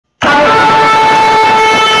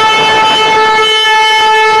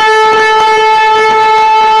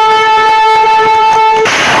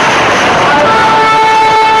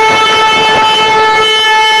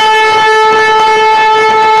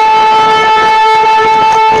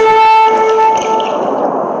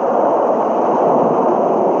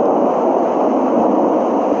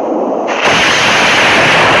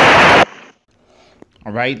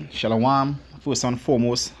Right, Shalom. First and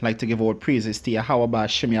foremost, I'd like to give all praises to Yahweh by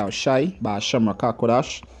Hashem Yahushai, by Hashem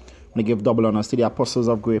Rakakodash. I give double honors to the apostles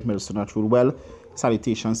of Great Millstone Truth. Well,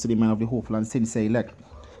 salutations to the men of the hopeful and sincere elect.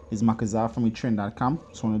 This is Makazar from Pt2.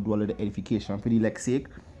 So I want to do a little edification for the elect's sake.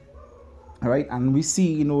 Alright, and we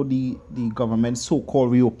see, the government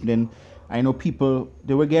so-called reopening. I know people,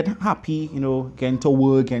 they will get happy, getting to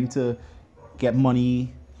work, getting to get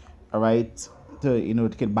money, alright, to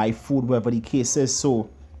get buy food, whatever the case is. So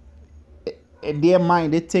in their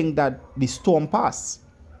mind, they think that the storm passed,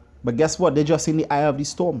 but guess what? They're just in the eye of the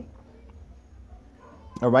storm.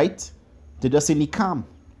 All right, they're just in the calm.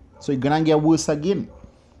 So it's gonna get worse again.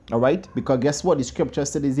 All right, because guess what? The scripture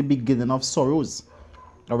said is the beginning of sorrows.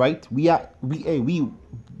 All right, we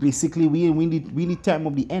basically need time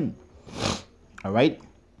of the end. All right,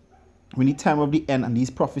 we need time of the end, and these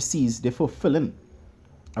prophecies, they're fulfilling.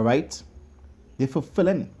 All right, they're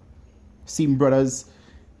fulfilling. Seeing brothers,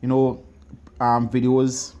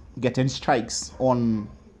 videos getting strikes on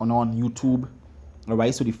YouTube. All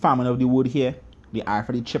right, so the famine of the word here, the eye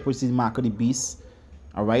for the chip, which is the mark of the beast.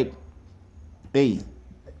 All right, hey,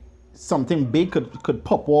 something big could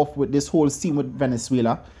pop off with this whole scene with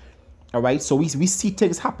Venezuela. All right, so we see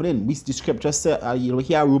things happening. The scripture said,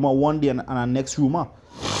 hear a rumor one day and our next rumor.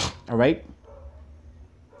 All right,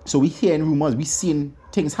 so we hearing rumors, we seeing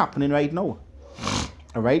things happening right now.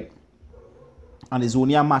 All right, and it's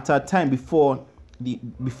only a matter of time before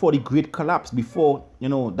the great collapse, before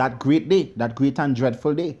that great day, that great and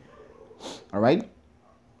dreadful day. All right,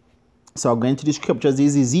 so I'm going to the scriptures.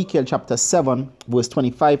 This is Ezekiel chapter 7 verse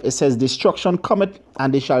 25. It says, destruction cometh,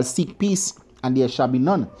 and they shall seek peace, and there shall be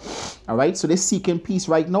none. All right, so they're seeking peace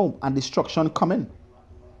right now, and destruction coming.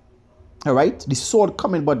 All right, the sword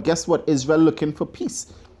coming, but guess what? Israel looking for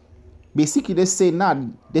peace. Basically, they say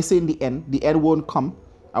they say in the end won't come.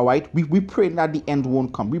 All right, we praying that the end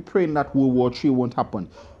won't come. We praying that World War III won't happen.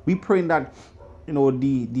 We praying that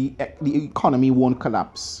the economy won't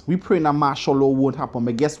collapse. We praying that martial law won't happen.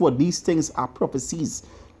 But guess what? These things are prophecies,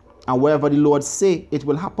 and wherever the Lord say it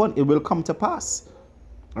will happen, it will come to pass.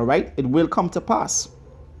 All right, it will come to pass.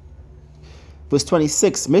 Verse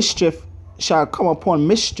 26: mischief shall come upon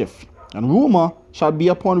mischief, and rumor shall be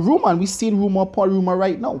upon rumor. And we see rumor upon rumor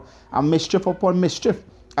right now, and mischief upon mischief.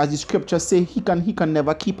 As the scriptures say, he can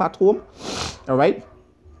never keep at home. All right,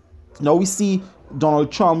 now we see Donald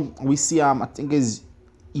Trump. We see I think it's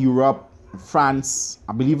Europe, France,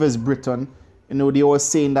 I believe it's Britain. They were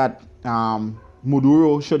saying that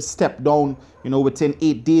Maduro should step down within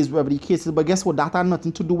 8 days, whatever the case is. But guess what? That had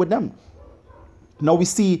nothing to do with them. Now we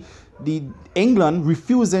see the England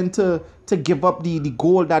refusing to give up the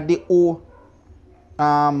gold that they owe.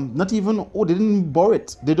 Not even they didn't borrow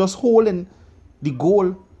it. They just holding the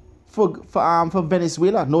gold for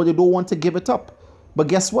Venezuela. No, they don't want to give it up. But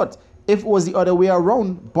guess what? If it was the other way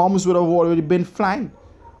around, bombs would have already been flying.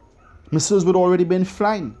 Missiles would have already been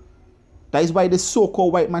flying. That is why this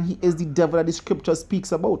so-called white man, he is the devil that the scripture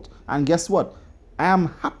speaks about. And guess what? I am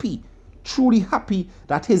happy, truly happy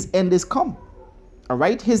that his end is come. All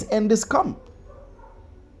right? His end is come.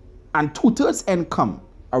 And 2/3 end come.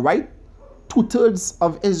 All right? 2/3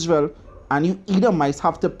 of Israel and you Edomites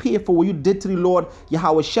have to pay for what you did to the Lord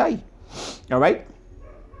Yahushai. All right?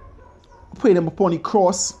 Put him upon the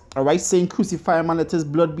cross. All right? Saying, crucify him and let his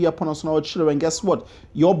blood be upon us and our children. Guess what?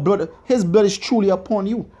 Your blood, his blood is truly upon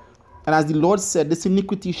you. And as the Lord said, this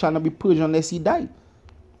iniquity shall not be purged unless he die.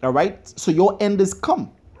 All right? So your end is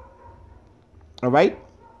come. All right?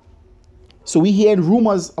 So we hear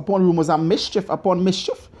rumors upon rumors and mischief upon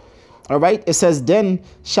mischief. All right, it says, then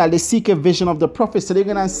shall they seek a vision of the prophets. So they're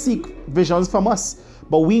going to seek visions from us.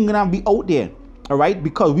 But we ain't going to be out there. All right,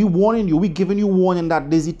 because we warning you. We giving you warning that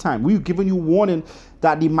there's the time. We're giving you warning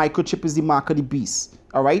that the microchip is the mark of the beast.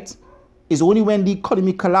 All right, it's only when the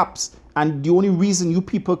economy collapse and the only reason you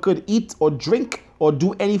people could eat or drink or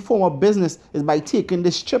do any form of business is by taking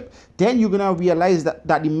this chip. Then you're going to realize that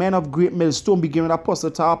the men of Great Millstone, beginning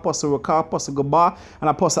Apostle Tar, Apostle Rakar, Apostle Gabar, and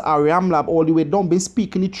Apostle Ariam Lab, all the way down, been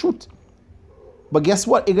speaking the truth. But guess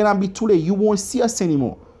what? It's going to be too late. You won't see us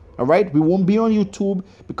anymore. All right? We won't be on YouTube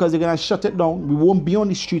because they're going to shut it down. We won't be on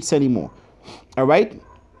the streets anymore. All right?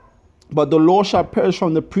 But the law shall perish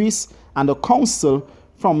from the priests and the council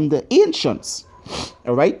from the ancients.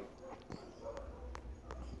 All right?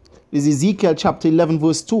 This is Ezekiel chapter 11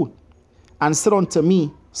 verse 2. And said unto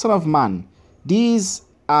me, son of man, these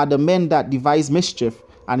are the men that devise mischief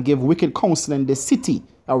and give wicked counsel in the city.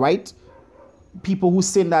 All right? People who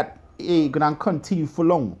say that gonna continue for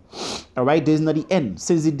long. All right, there's not the end.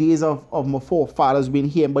 Since the days of my forefathers been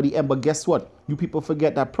here, but the end. But guess what? You people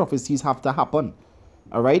forget that prophecies have to happen.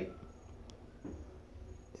 All right.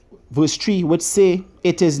 verse 3, which say,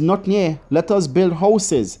 it is not near, let us build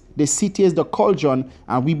houses. The city is the cauldron,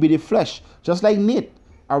 and we be the flesh. Just like Nate,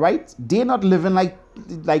 all right? They're not living like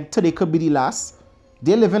today could be the last.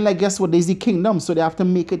 They're living like, guess what, there's the kingdom, so they have to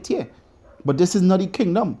make it here. But this is not the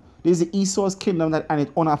kingdom. There's the Esau's kingdom, that, and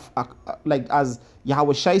it on like as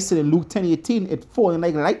Yahweh Shai said in Luke 10:18, it falling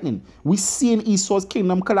like lightning. We seeing Esau's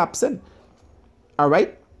kingdom collapsing. All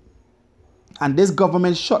right? And this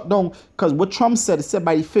government shut down, because what Trump said, it said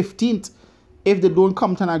by the 15th, if they don't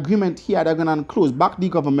come to an agreement here, they're going to close back the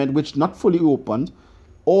government, which not fully opened,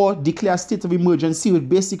 or declare a state of emergency, which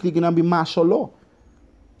basically going to be martial law.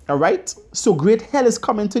 All right? So great hell is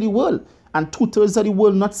coming to the world, and 2/3 of the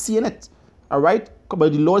world not seeing it. All right?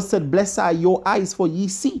 But the Lord said, blessed are your eyes, for ye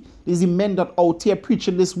see. There's the men that out here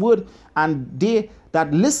preaching this word, and they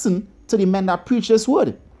that listen to the men that preach this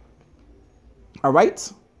word. All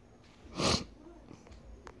right?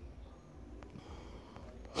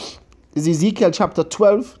 This is Ezekiel chapter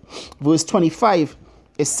 12, verse 25.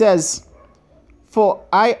 It says, for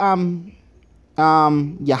I am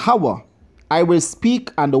Yahweh, I will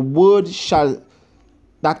speak, and the word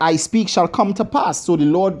that I speak shall come to pass. So the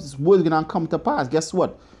Lord's word is going to come to pass. Guess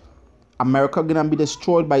what? America going to be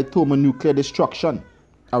destroyed by thermonuclear destruction.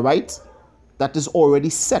 All right? That is already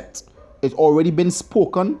set. It's already been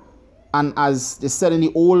spoken. And as they said in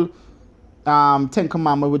the old Ten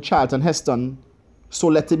Commandments with Charlton Heston, so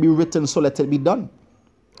let it be written, so let it be done.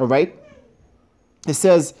 All right? It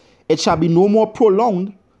says, it shall be no more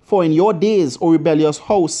prolonged, for in your days, O rebellious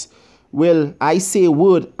house, will I say a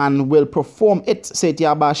word and will perform it, saith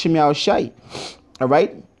Yahweh Shem Yahushai. All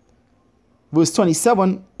right? Verse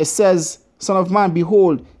 27, it says, Son of man,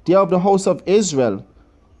 behold, they of the house of Israel,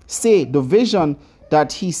 say, the vision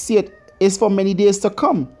that he said is for many days to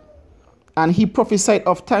come. And he prophesied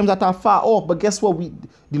of times that are far off. But guess what?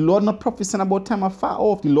 The Lord not prophesying about time are far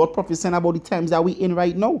off. The Lord prophesying about the times that we in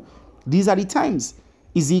right now. These are the times.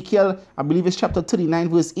 Ezekiel, I believe it's chapter 39,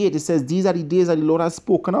 verse 8. It says, these are the days that the Lord has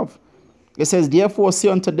spoken of. It says, therefore say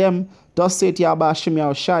unto them, thus saith Yahweh Shem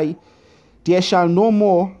Yahushai, there shall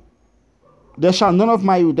none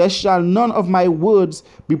of my words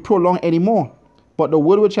be prolonged anymore, but the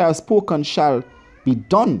word which I have spoken shall be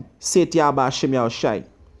done, saith Yahweh Shem Yahushai.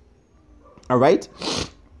 All right?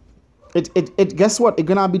 Guess what? It's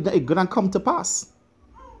gonna come to pass.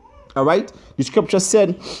 All right? The scripture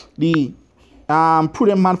said, the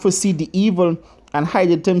prudent man foresee the evil and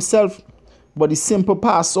hide it himself, but the simple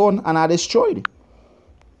pass on and are destroyed.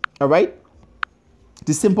 All right?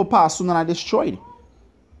 The simple pass on and are destroyed.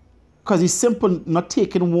 Because the simple not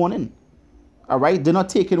taking warning. All right? They're not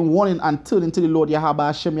taking warning and turning to the Lord Yahweh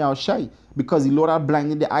Hashem Yahushai, because the Lord are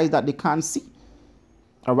blinding the eyes that they can't see.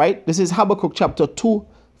 All right? This is Habakkuk chapter 2,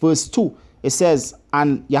 verse 2. It says,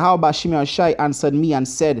 and Yahweh Hashem Yahushai answered me and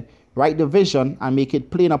said, write the vision and make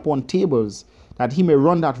it plain upon tables, that he may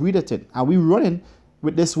run that readeth it. And we running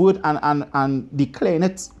with this word and declaring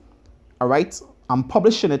it, all right, and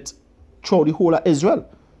publishing it throughout the whole of Israel.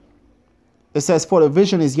 It says, for the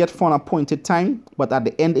vision is yet for an appointed time, but at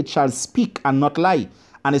the end it shall speak and not lie.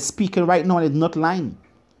 And it's speaking right now and it's not lying.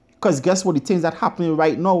 Because guess what? The things that are happening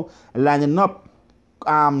right now are lining up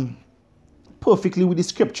perfectly with the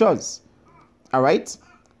scriptures. All right?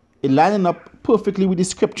 It lining up perfectly with the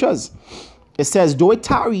scriptures. It says, though it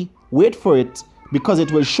tarry, wait for it, because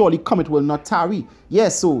it will surely come, it will not tarry.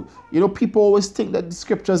 Yes, so, people always think that the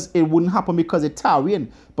scriptures, it wouldn't happen because it's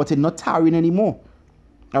tarrying, but it's not tarrying anymore.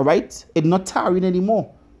 All right? It's not tarrying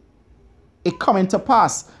anymore. It coming to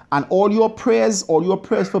pass. And all your prayers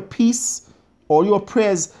for peace, all your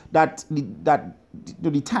prayers that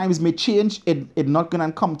the times may change, it's not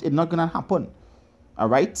gonna come, it's not gonna happen. All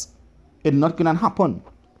right? It's not gonna happen.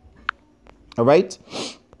 All right?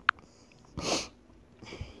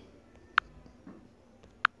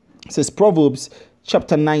 It says Proverbs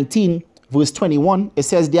chapter 19, verse 21. It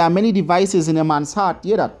says, there are many devices in a man's heart.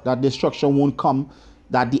 Yeah, that destruction won't come,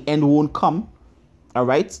 that the end won't come. All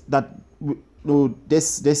right? That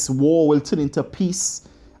this war will turn into peace,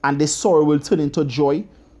 and this sorrow will turn into joy.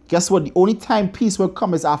 Guess what? The only time peace will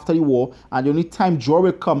come is after the war, and the only time joy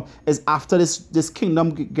will come is after this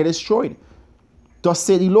kingdom get destroyed. Thus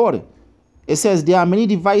say the Lord. It says, there are many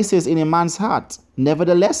devices in a man's heart.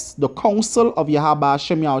 Nevertheless, the counsel of Yahweh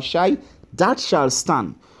Hashem Yahushai, that shall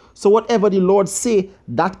stand. So whatever the Lord say,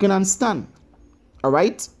 that gonna stand. All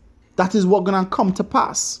right? That is what gonna come to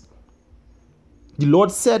pass. The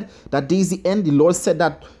Lord said that this is the end. The Lord said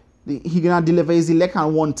that he gonna deliver his elect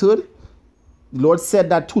and 1/3. The Lord said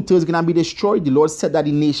that 2/3 gonna be destroyed. The Lord said that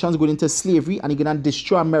the nations going into slavery and he gonna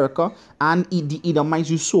destroy America and eat the Edomites,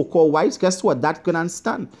 you so-called whites. Guess what? That's gonna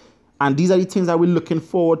stand. And these are the things that we're looking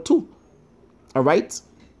forward to. All right?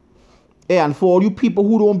 And for all you people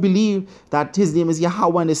who don't believe that his name is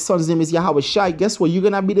Yahweh and his son's name is Yahweh Shai, guess what? You're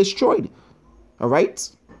going to be destroyed. All right?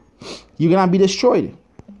 You're going to be destroyed.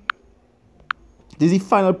 This is the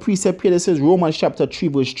final precept here that says Romans chapter 3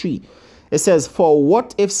 verse 3. It says, for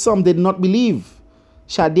what if some did not believe?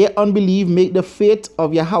 Shall their unbelief make the faith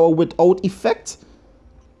of Yahweh without effect?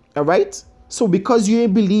 All right? So because you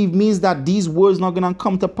ain't believe means that these words not going to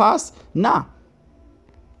come to pass? Nah.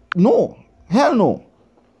 No. Hell no.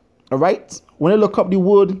 All right? When I look up the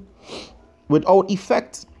word without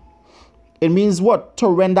effect, it means what? To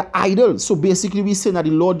render idle. So basically we saying that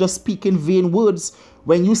the Lord just speaking vain words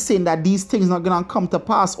when you saying that these things not going to come to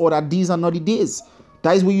pass or that these are not the days.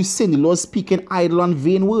 That is what you saying. The Lord speaking idle and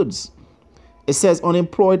vain words. It says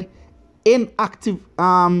unemployed, inactive,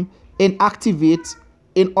 inactivate,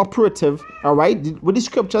 inoperative. All right? What the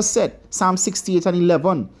scripture said, Psalm 68 and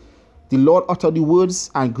 11. The Lord uttered the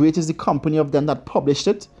words, and great is the company of them that published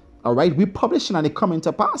it. All right? We publish it and it come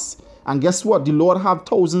into pass. And guess what? The Lord have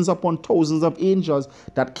thousands upon thousands of angels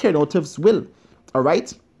that carry out his will. All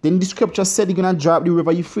right? Then the scripture said you're going to dry up the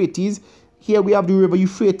river Euphrates. Here we have the river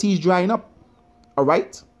Euphrates drying up. All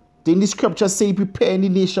right? Then the scripture say preparing the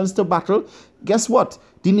nations to battle. Guess what?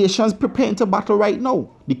 The nations preparing to battle right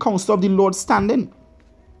now. The counsel of the Lord standing.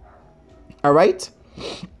 All right?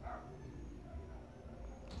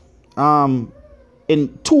 In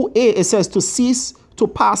 2a it says to cease, to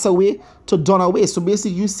pass away, to done away. So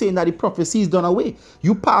basically you saying that the prophecy is done away.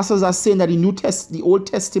 You pastors are saying that the Old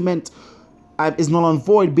Testament is null and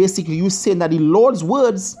void. Basically you saying that the Lord's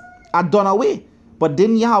words are done away. But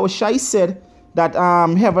then Yahweh Shai said that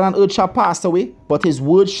heaven and earth shall pass away, but his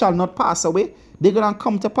words shall not pass away. They're going to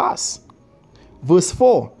come to pass. Verse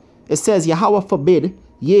 4, it says, Yahweh forbid,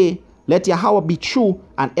 yea, let Yahweh be true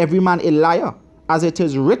and every man a liar, as it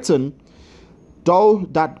is written,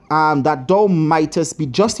 that thou mightest be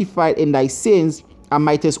justified in thy sins and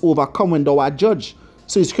mightest overcome when thou art judged.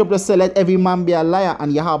 So the scripture says, let every man be a liar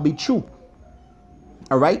and Yahweh be true.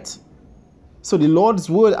 All right? So the Lord's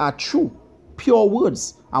word are true, pure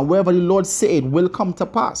words. And wherever the Lord say it will come to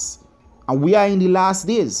pass. And we are in the last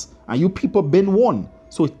days. And you people been warned.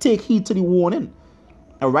 So take heed to the warning.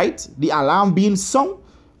 All right? The alarm being sung.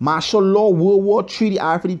 Martial law, World War III, the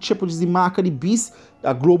hour for the chip, which is the mark of the beast,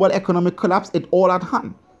 the global economic collapse, it all at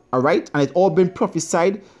hand. All right? And it all been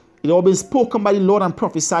prophesied. It all been spoken by the Lord and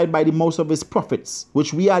prophesied by the most of his prophets,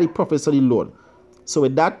 which we are the prophets of the Lord. So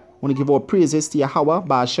with that, I want to give our praises to Yahweh,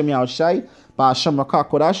 Ba'ashem Yahushai, Ba'ashem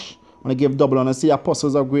Rakakodash. I want to give double honor to the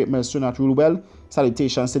apostles of great mercy not rule well.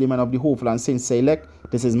 Salutations to the men of the hopeful and saints elect.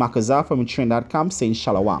 This is Makazar from Train.com saying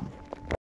Shalom.